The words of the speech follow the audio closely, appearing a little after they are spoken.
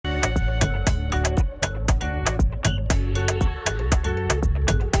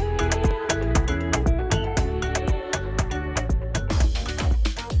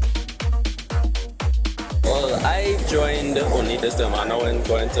wisdom, and now I'm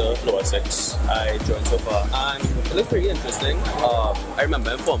going to floor 6. I joined so far, and it looks pretty interesting. I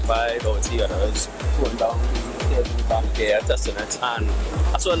remember in Form 5, I would see others going down the back here, testing it, and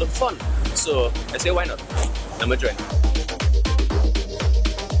I saw it looked fun. So I say, why not? Let me join.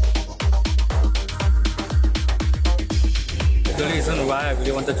 The reason why I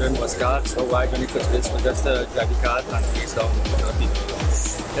really want to join Box Cart, so why 21st place was just to drive the cart and race down other people.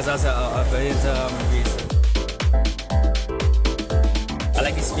 Because that's a very reason. I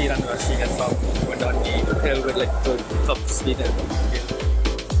like the speed and rush you get from going down the hill with like good top speed and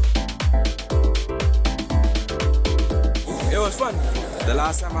it was fun. The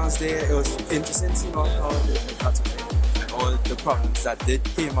last time I was there, it was interesting seeing how the carts were and all the problems that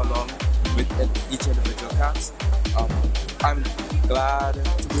came along with each individual carts. I'm glad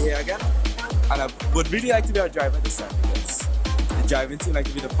to be here again, and I would really like to be a driver this time because the driving seemed like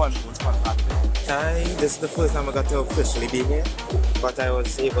to be the most fun part of it. This is the first time I got to officially be here, but I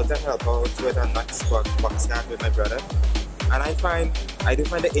was able to help out with a next box cart with my brother. And I do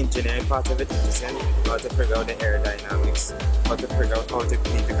find the engineering part of it interesting, how to figure out the aerodynamics, how to figure out how to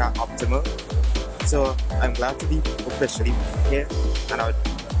keep the car optimal. So I'm glad to be officially here, and I would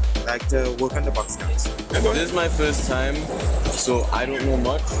like to work on the box carts. This is my first time, so I don't know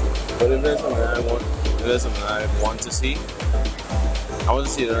much, but if there's something I want to see, I want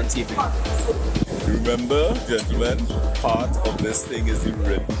to see it on TV. Remember, gentlemen, part of this thing is the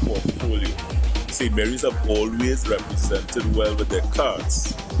red portfolio. St. Mary's have always represented well with their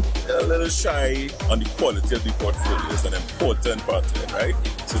cards. They're a little shy on the quality of the portfolio. It's an important part of it, right?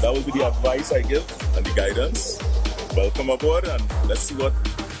 So that will be the advice I give and the guidance. Welcome aboard, and let's see what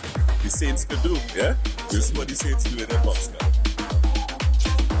the Saints could do, yeah? We'll see what the Saints do in their box car.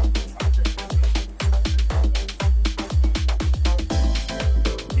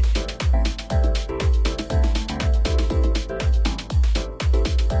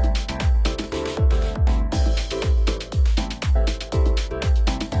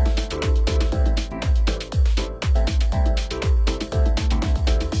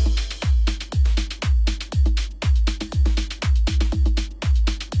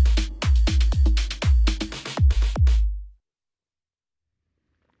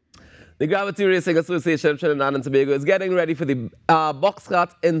 The Gravity Racing Association of Trinidad and Tobago is getting ready for the Box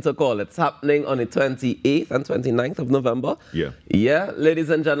Cart Intercol. It's happening on the 28th and 29th of November. Yeah,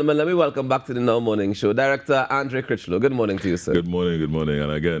 ladies and gentlemen, let me welcome back to the Now Morning Show, Director André Crichlow. Good morning to you, sir. Good morning,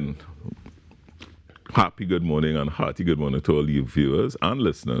 and again, happy good morning and hearty good morning to all you viewers and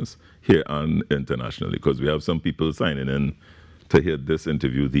listeners here and internationally, because we have some people signing in to hear this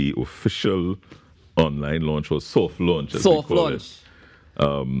interview, the official online launch or soft launch, as we call it.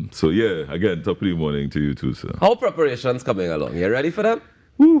 So yeah, again, top of the morning to you too, sir. How preparations coming along? You ready for them?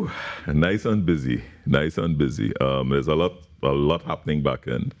 Woo, nice and busy. There's a lot happening back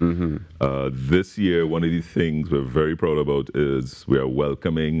end. This year, one of the things we're very proud about is we are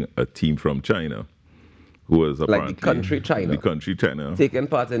welcoming a team from China, who is apparently like the country China, taking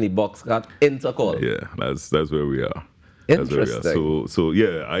part in the Box Cart Intercol. Yeah, that's where we are. Interesting. So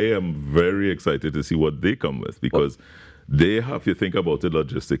yeah, I am very excited to see what they come with, because they have, if you think about it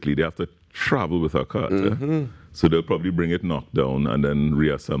logistically, they have to travel with our cart. So they'll probably bring it knocked down and then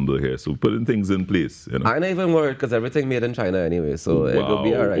reassemble here. So putting things in place, you know. I'm not even worried because everything made in China anyway, so it will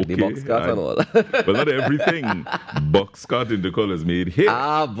be all right. Okay. The box cart and all. Well, not everything. Box Cart Intercol is made here.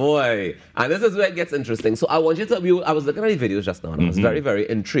 Ah, boy. And this is where it gets interesting. So I want you to, I was looking at the videos just now, and I was very, very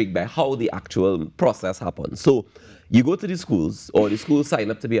intrigued by how the actual process happens. So you go to the schools, or the schools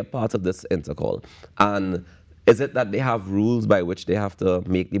sign up to be a part of this Intercol, and is it that they have rules by which they have to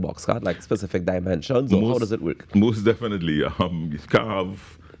make the box cart, like specific dimensions, or how does it work? Most definitely. You can't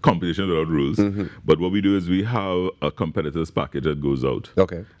have competition without rules. But what we do is we have a competitors package that goes out.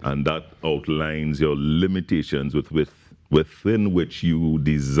 Okay. And that outlines your limitations within which you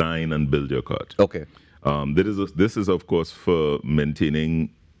design and build your cart. Okay. This is, of course, for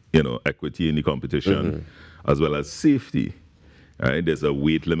maintaining, equity in the competition, as well as safety. Right? There's a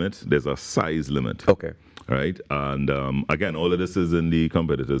weight limit. There's a size limit. Okay. Right, and again, all of this is in the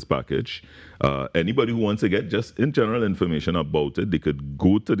competitors package. Anybody who wants to get just in general information about it, they could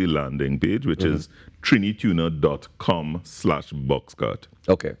go to the landing page, which is trinituner.com/boxcart.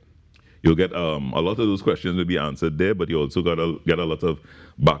 Okay. You'll get a lot of those questions will be answered there, but you also get a lot of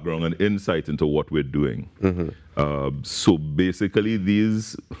background and insight into what we're doing. So basically,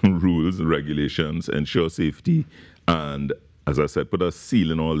 these rules and regulations ensure safety, and as I said, put a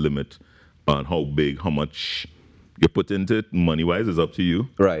ceiling or limit on how big, how much you put into it. Money-wise is up to you.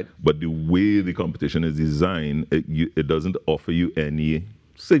 Right. But the way the competition is designed, it doesn't offer you any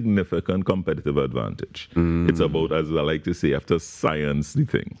significant competitive advantage. It's about, as I like to say, after science the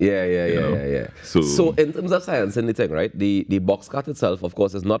thing. Yeah. So in terms of science and the thing, right? The box cart itself, of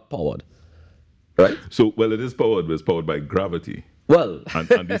course, is not powered, right? So, well, it is powered, but it's powered by gravity. Well, and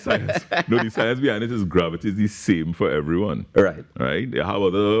the science, the science behind it is gravity is the same for everyone. Right. Right? They have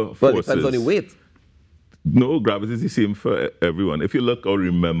other forces. Well, it depends on the weight. No, gravity is the same for everyone. If you look or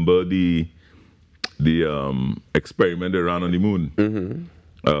remember the experiment they ran on the moon,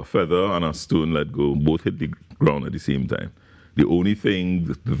 a feather and a stone let go, both hit the ground at the same time. The only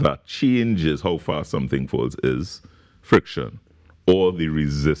thing that changes how fast something falls is friction or the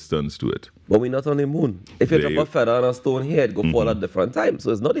resistance to it. But we're not on the moon. If you drop a feather on a stone here, it go fall at different times.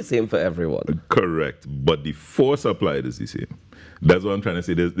 So it's not the same for everyone. Correct. But the force applied is the same. That's what I'm trying to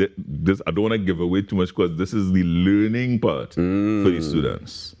say. This, I don't want to give away too much because this is the learning part for the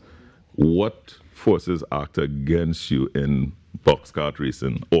students. What forces act against you in box cart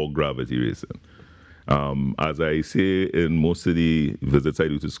racing or gravity racing? As I say in most of the visits I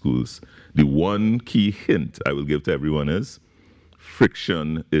do to schools, the one key hint I will give to everyone is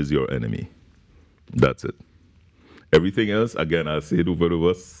friction is your enemy. That's it. Everything else, again, I'll say it over and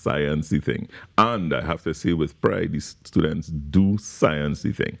over, sciencey thing. And I have to say with pride, these students do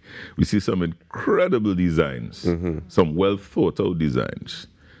sciencey thing. We see some incredible designs, some well thought out designs.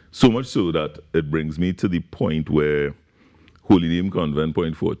 So much so that it brings me to the point where Holy Name Convent,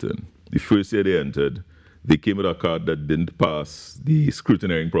 Point Fortin, the first year they entered, they came with a card that didn't pass the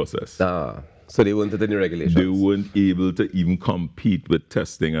scrutinizing process. So they weren't in the regulations. They weren't able to even compete with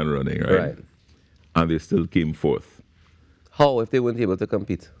testing and running, right? And they still came forth. How if they weren't able to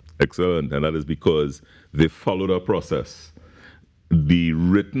compete? Excellent, and that is because they followed a process. The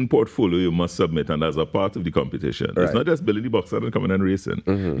written portfolio you must submit, and as a part of the competition, it's not just building the box cart and coming and racing.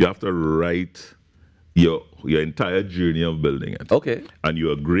 You have to write your entire journey of building it. Okay. And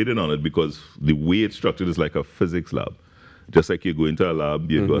you are graded on it because the way it's structured is like a physics lab. Just like you go into a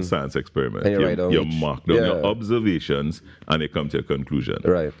lab, you do a science experiment. And you mark down your observations and you come to a conclusion.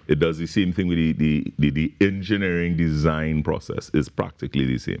 Right. It does the same thing with the engineering design process is practically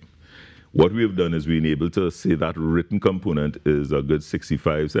the same. What we've done is we've been able to say that written component is a good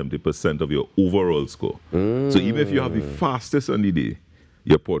 65–70% of your overall score. So even if you have the fastest on the day,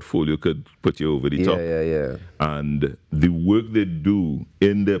 your portfolio could put you over the top. And the work they do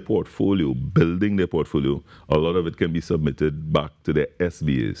in their portfolio, building their portfolio, a lot of it can be submitted back to their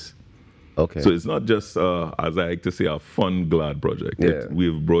SBAs. Okay. So it's not just, as I like to say, a fun, glad project.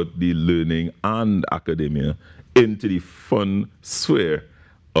 We've brought the learning and academia into the fun sphere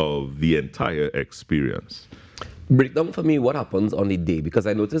of the entire experience. Break down for me what happens on the day, because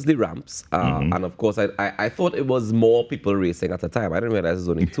I noticed the ramps, and of course I thought it was more people racing at a time. I didn't realize it was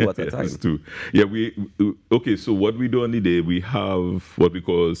only two at a time. It's two. Yeah, okay, so what we do on the day, we have what we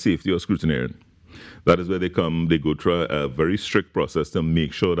call safety or scrutineering. That is where they go through a very strict process to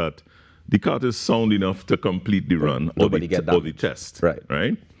make sure that the cart is sound enough to complete the run or the test.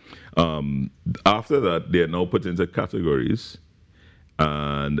 Right? After that, they are now put into categories,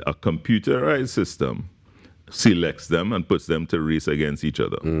 and a computerized system selects them and puts them to race against each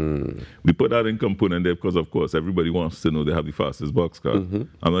other. We put that in component there because, of course, everybody wants to know they have the fastest box cart.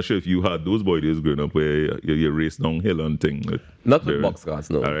 I'm not sure if you had those boy days growing up where you race downhill and thing. Not with box carts,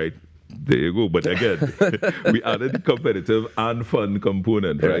 no. All right. There you go. But again, we added the competitive and fun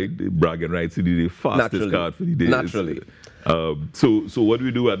component, right? The bragging rights to the fastest cart for the day. Naturally. So what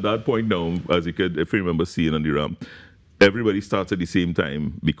we do at that point now, as you could, if you remember seeing on the ramp, everybody starts at the same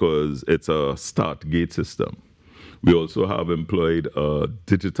time because it's a start gate system. We also have employed a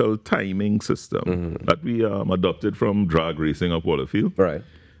digital timing system that we adopted from drag racing up Waterfield. Right.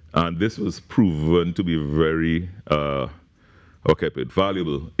 And this was proven to be very valuable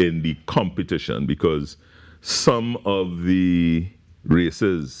in the competition because some of the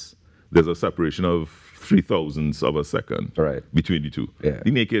races, there's a separation of 0.003 of a second between the two. The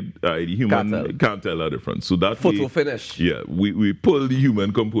naked, the human can't tell the difference. So that photo finish. Yeah, we pull the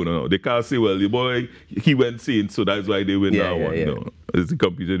human component out. They can't say, well, the boy, he went saint, so that's why they win that one. No, it's the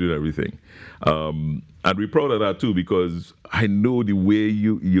computer doing everything. And we're proud of that too because I know the way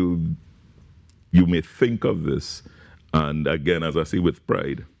you may think of this. And again, as I say with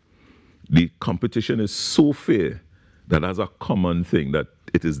pride, the competition is so fair that as a common thing that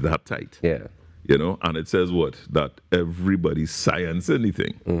it is that tight. You know, and it says what? That everybody science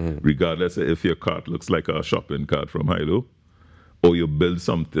anything, regardless if your cart looks like a shopping cart from Hilo, or you build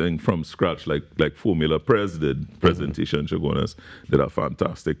something from scratch like Formula Press did, Presentation Chagonas did a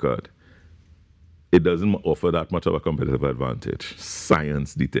fantastic cart. it doesn't offer that much of a competitive advantage.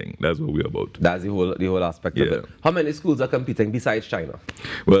 Science, the thing. That's what we're about. That's the whole aspect of it. How many schools are competing besides China?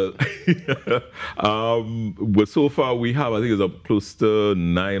 Well, but so far we have, I think it's up close to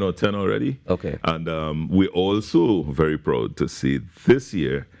 9 or 10 already. Okay. And we're also very proud to see this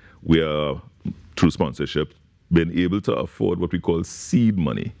year we are, through sponsorship, been able to afford what we call seed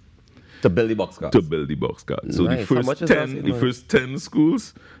money. To build the box carts. To build the box carts. So nice. the first 10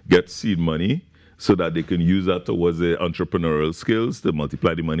 schools get seed money so that they can use that towards their entrepreneurial skills to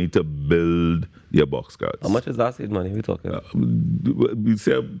multiply the money to build their box carts. How much is that seed money we're talking? We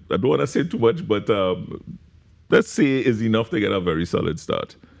say, I don't want to say too much, but let's say is enough to get a very solid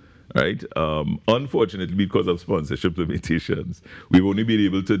start. Right? Unfortunately, because of sponsorship limitations, we've only been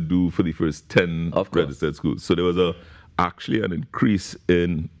able to do for the first 10 registered schools. So there was actually an increase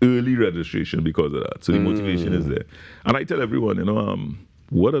in early registration because of that. So the motivation is there. And I tell everyone, you know,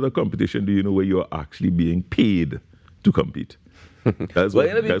 what other competition do you know where you're actually being paid to compete? That's well,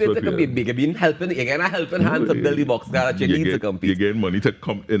 you're being paid to compete. You're getting a helping hand to build the box car that you need to compete. You're getting money to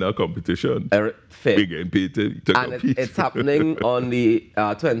come in a competition. Fair. You're getting paid to compete. And it's happening on the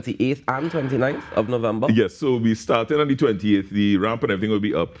 28th and 29th of November? Yes, so we started on the 28th. The ramp and everything will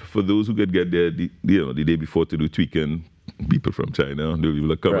be up. For those who could get there the day before to do tweaking, people from China, they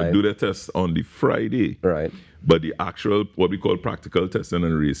will come and do their tests on the Friday. Right. But the actual, what we call practical testing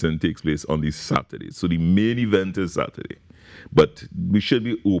and racing takes place on the Saturday. So the main event is Saturday. But we should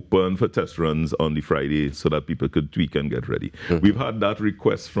be open for test runs on the Friday so that people could tweak and get ready. We've had that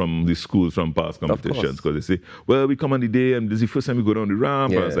request from the schools from past competitions because they say, well, we come on the day and this is the first time we go down the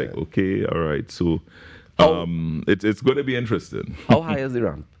ramp. And I was like, okay, all right. So it's going to be interesting. How high is the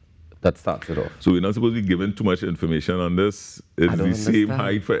ramp that starts it off? So we're not supposed to be giving too much information on this. It's the same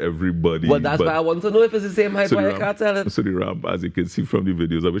height for everybody. Well, that's why I want to know if it's the same height, but I can't tell it. So the ramp, as you can see from the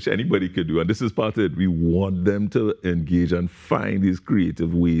videos, I wish anybody could do, and this is part of it, we want them to engage and find these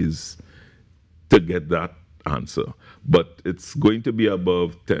creative ways to get that answer. But it's going to be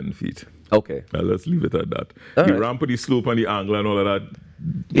above 10 feet. Okay. Let's leave it at that. All the right. ramp with the slope and the angle and all of that.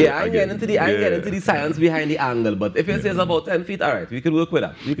 Yeah, I ain't getting into the science behind the angle, but if it says about 10 feet, all right, we can work with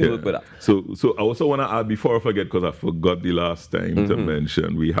that. We can work with that. So I also want to add, before I forget, because I forgot the last time to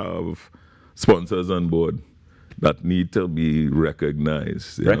mention, we have sponsors on board that need to be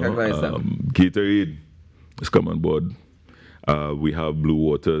recognized. Recognize them. Gatorade has come on board. We have Blue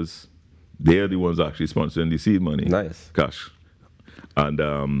Waters. They are the ones actually sponsoring the seed money. Nice. Cash.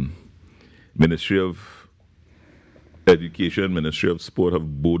 And Ministry of Education, Ministry of Sport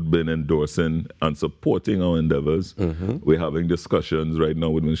have both been endorsing and supporting our endeavors. We're having discussions right now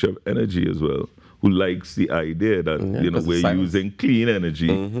with Ministry of Energy as well, who likes the idea that we're using clean energy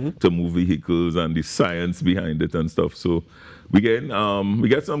to move vehicles and the science behind it and stuff. So we get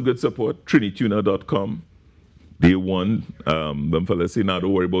some good support. Trinituna.com. Day one, them fellas say, now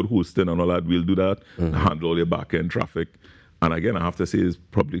don't worry about hosting and all that. We'll do that. Handle all your back-end traffic. And again, I have to say it's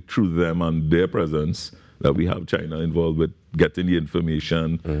probably through them and their presence that we have China involved with getting the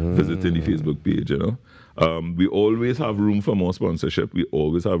information, visiting the Facebook page, We always have room for more sponsorship. We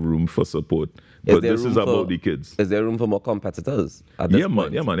always have room for support. But this is about the kids. Is there room for more competitors at this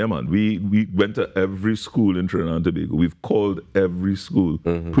point? Yeah, man. We went to every school in Trinidad and Tobago. We've called every school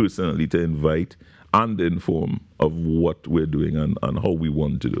personally to invite and inform of what we're doing and how we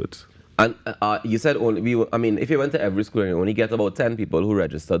want to do it. And you said if you went to every school and you only get about 10 people who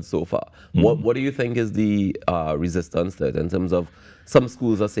registered so far, what do you think is the resistance to it in terms of some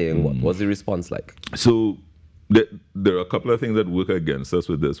schools are saying what? What's the response like? So there are a couple of things that work against us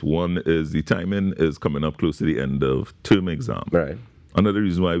with this. One is the timing is coming up close to the end of term exam. Right. Another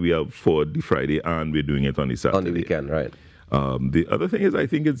reason why we have for the Friday and we're doing it on the Saturday. On the weekend, right. The other thing is I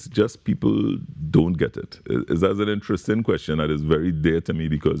think it's just people don't get it. That's an interesting question that is very dear to me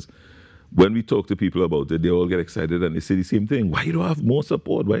because when we talk to people about it, they all get excited and they say the same thing. Why you don't have more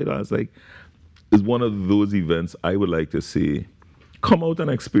support? Why you don't? It's like, it's one of those events I would like to say, come out and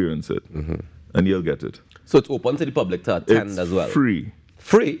experience it, and you'll get it. So it's open to the public to attend as well? Free.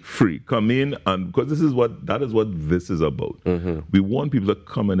 Free? Free. Come in, and because that is what this is about. We want people to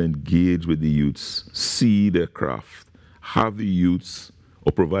come and engage with the youths, see their craft, have the youths,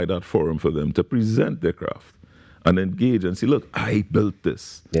 or provide that forum for them to present their craft. And engage and say, look, I built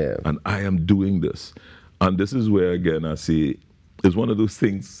this, and I am doing this. And this is where, again, I say, it's one of those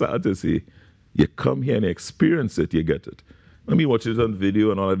things, sad to say, you come here and experience it, you get it. I mean, watch it on video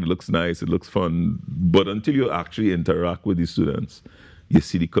and all that, it looks nice, it looks fun, but until you actually interact with the students, you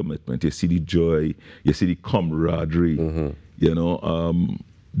see the commitment, you see the joy, you see the camaraderie,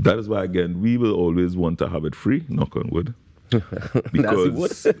 that is why, again, we will always want to have it free, knock on wood.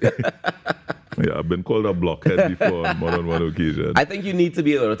 Because Yeah, I've been called a blockhead before on more than one occasion. I think you need to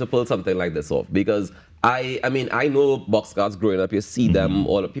be able to pull something like this off because I mean, I know box carts growing up, you see them,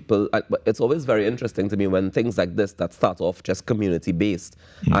 all the people, but it's always very interesting to me when things like this that start off just community-based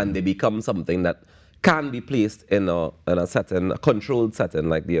and they become something that can be placed in a setting, a controlled setting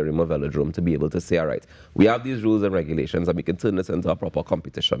like the Arima Velodrome to be able to say, all right, we have these rules and regulations and we can turn this into a proper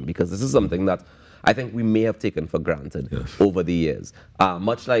competition because this is something that I think we may have taken for granted over the years.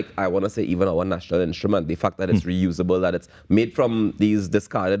 Much like, I want to say, even our national instrument, the fact that it's reusable, that it's made from these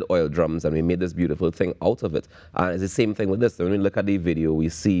discarded oil drums and we made this beautiful thing out of it. And it's the same thing with this. When we look at the video, we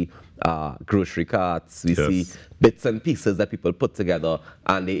see grocery carts, we see bits and pieces that people put together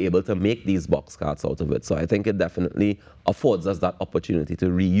and they're able to make these box carts out of it. So I think it definitely affords us that opportunity to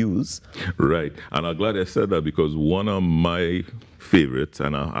reuse. Right. And I'm glad I said that because one of my favorites,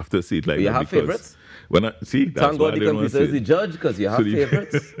 and I have to see it like you that have because favorites? When I see that's thank God the computer is the judge because you have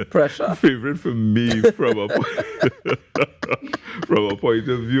favorites. Pressure. Favorite for me from a from a point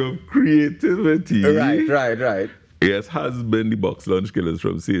of view of creativity. Right. Yes, has been the box lunch killers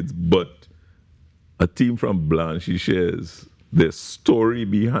from Saints, but a team from Blanche shares the story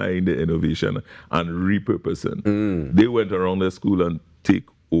behind the innovation and repurposing. They went around the school and take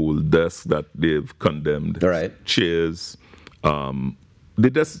old desks that they've condemned, chairs. They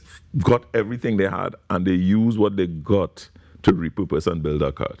just got everything they had and they used what they got to repurpose and build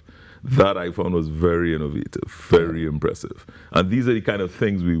a cart. That I found was very innovative, very impressive. And these are the kind of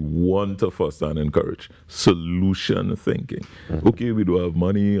things we want to foster and encourage. Solution thinking. Okay, we don't have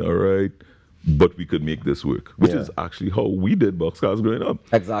money, all right, but we could make this work, which is actually how we did box cars growing up.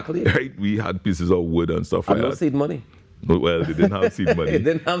 Exactly. Right? We had pieces of wood and stuff like that. No seed money. Well, they didn't have seed money. They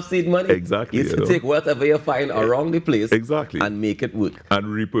didn't have seed money. Exactly. You used to take whatever you find around the place and make it work. And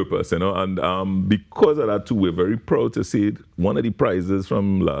repurpose, you know. And because of that too, we're very proud to say one of the prizes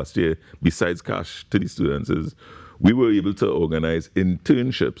from last year, besides cash to the students, is we were able to organize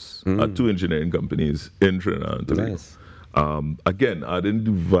internships at 2 engineering companies in Trinidad. Nice. Again, adding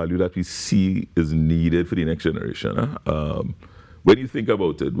the value that we see is needed for the next generation. When you think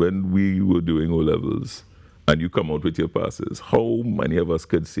about it, when we were doing O-levels, and you come out with your passes, how many of us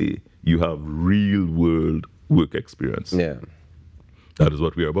could say you have real world work experience? Yeah. That is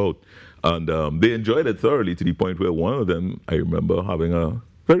what we're about. And they enjoyed it thoroughly to the point where one of them, I remember having a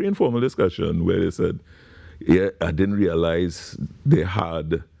very informal discussion where they said, yeah, I didn't realize they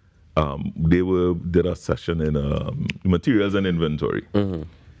had, did a session in materials and inventory.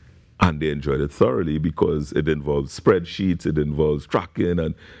 And they enjoyed it thoroughly because it involves spreadsheets, it involves tracking,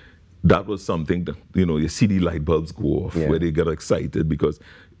 and that was something that, you know, you see the light bulbs go off where they get excited because,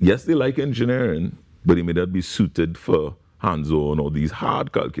 yes, they like engineering, but it may not be suited for hands-on or these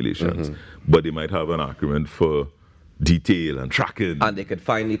hard calculations. But they might have an argument for detail and tracking. And they could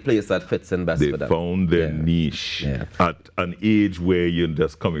find a place that fits in best for them. They found their niche at an age where you're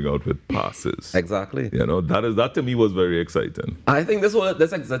just coming out with passes. Exactly. You know, that to me was very exciting. I think this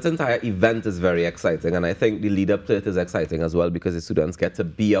entire event is very exciting, and I think the lead up to it is exciting as well because the students get to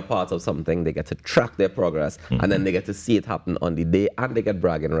be a part of something, they get to track their progress, and then they get to see it happen on the day, and they get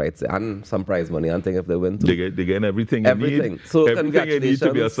bragging rights and some prize money and thing if they win too. They get everything you need. So everything you need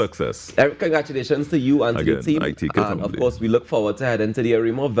to be a success. Congratulations to you and to your team. I take it. And of course, we look forward to heading to the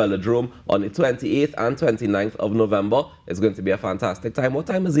Arima Velodrome on the 28th and 29th of November. It's going to be a fantastic time. What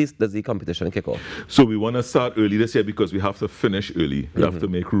time does the competition kick off? So we want to start early this year because we have to finish early. We have to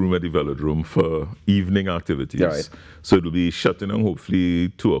make room at the Velodrome for evening activities. So it'll be shutting down hopefully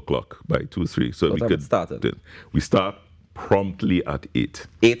 2 o'clock by 2 or 3. So what time it started? We start promptly at 8.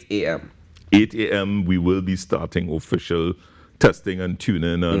 8 a.m. 8 a.m. we will be starting official testing and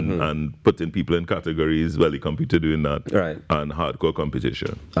tuning and putting people in categories, the computer doing that, and hardcore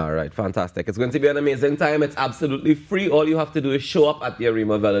competition. All right, fantastic. It's going to be an amazing time. It's absolutely free. All you have to do is show up at the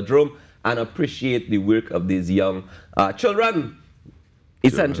Arima Velodrome and appreciate the work of these young children,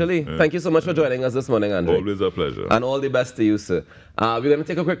 essentially. Thank you so much for joining us this morning, André. Always a pleasure. And all the best to you, sir. We're going to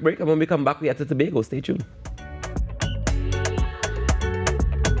take a quick break, and when we come back, we head to Tobago. Stay tuned.